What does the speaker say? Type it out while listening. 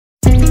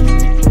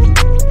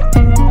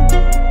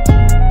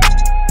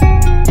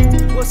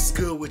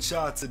with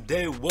y'all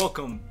today?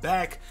 Welcome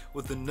back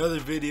with another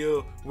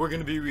video. We're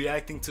gonna be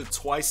reacting to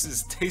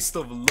Twice's Taste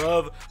of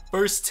Love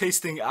first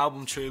tasting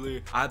album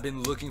trailer. I've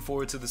been looking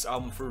forward to this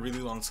album for a really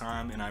long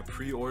time, and I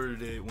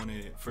pre-ordered it when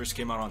it first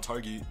came out on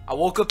Target. I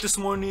woke up this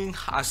morning,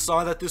 I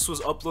saw that this was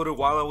uploaded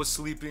while I was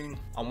sleeping.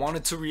 I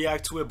wanted to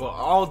react to it, but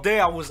all day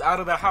I was out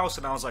of the house,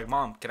 and I was like,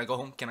 Mom, can I go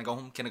home? Can I go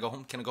home? Can I go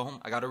home? Can I go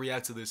home? I gotta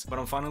react to this. But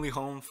I'm finally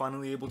home,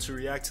 finally able to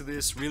react to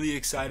this. Really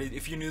excited.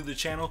 If you're new to the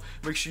channel,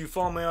 make sure you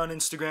follow me on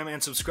Instagram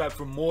and subscribe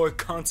for more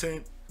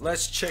content.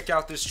 Let's check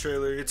out this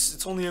trailer.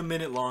 It's only a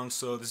minute long,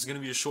 so this is gonna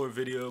be a short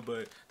video,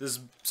 but this is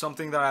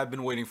something that I've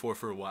been waiting for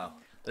a while.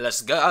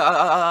 Let's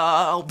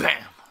go.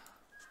 Bam.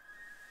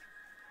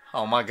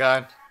 Oh my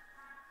god,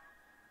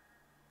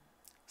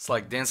 it's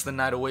like Dance the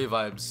Night Away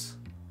vibes.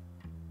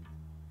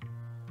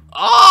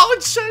 Oh,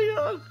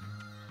 CHAEYOUNG.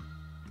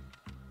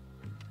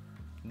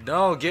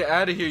 No, get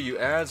out of here, you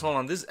ads. Hold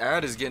on, this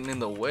ad is getting in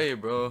the way,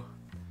 bro.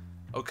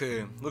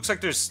 Okay, looks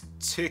like there's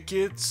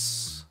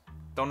tickets.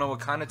 Don't know what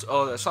kind of.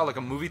 Oh, I saw like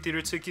a movie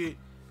theater ticket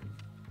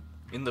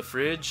in the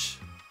fridge.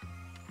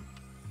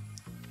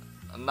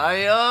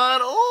 Nayan,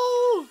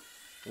 oh,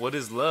 what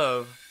is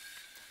love?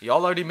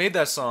 Y'all already made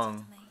that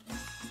song.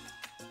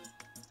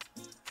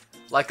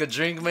 Like a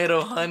drink made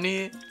of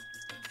honey.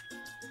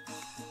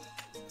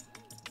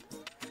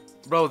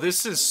 Bro,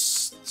 this is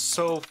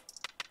so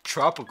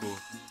tropical.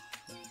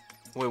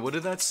 Wait, what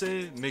did that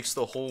say? Makes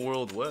the whole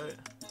world what?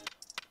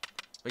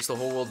 Makes the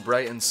whole world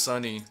bright and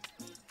sunny.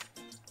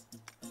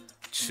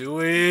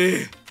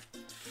 Chewy.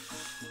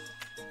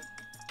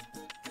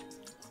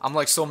 I'm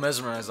like so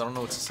mesmerized, I don't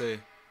know what to say.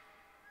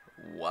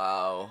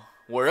 Wow.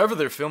 Wherever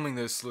they're filming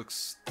this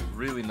looks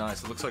really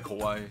nice. It looks like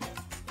Hawaii.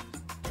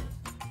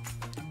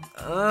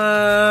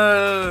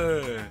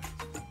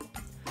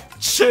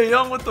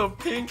 CHAEYOUNG with the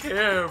pink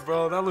hair,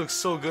 bro. That looks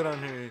so good on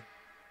her.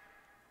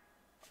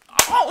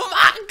 Oh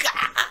my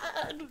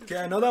god. Okay,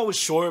 I know that was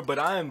short, but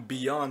I am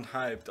beyond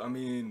hyped. I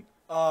mean,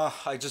 I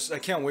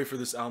can't wait for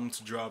this album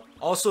to drop.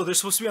 Also, they're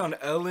supposed to be on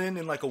Ellen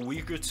in like a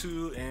week or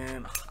two,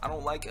 and I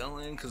don't like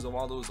Ellen because of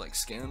all those like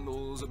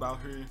scandals about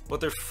her. But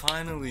they're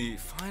finally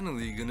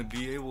gonna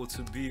be able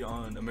to be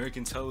on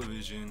American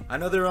television. I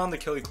know they're on the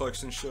Kelly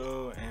Clarkson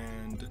show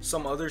and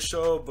some other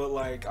show, but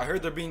like I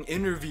heard they're being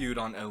interviewed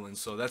on Ellen,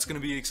 so that's gonna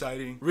be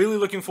exciting. Really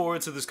looking forward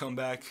to this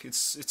comeback.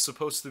 It's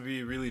supposed to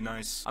be really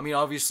nice. I mean,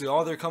 obviously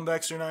all their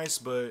comebacks are nice,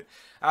 but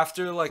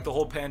after like the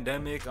whole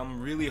pandemic,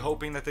 I'm really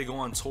hoping that they go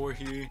on tour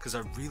here because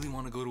I really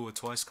want to go to a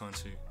Twice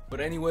concert. But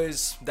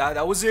anyways,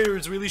 that was it. It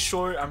was really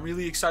short. I'm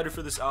really excited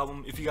for this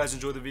album. If you guys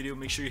enjoyed the video,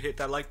 make sure you hit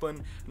that like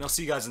button, and I'll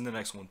see you guys in the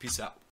next one. Peace out.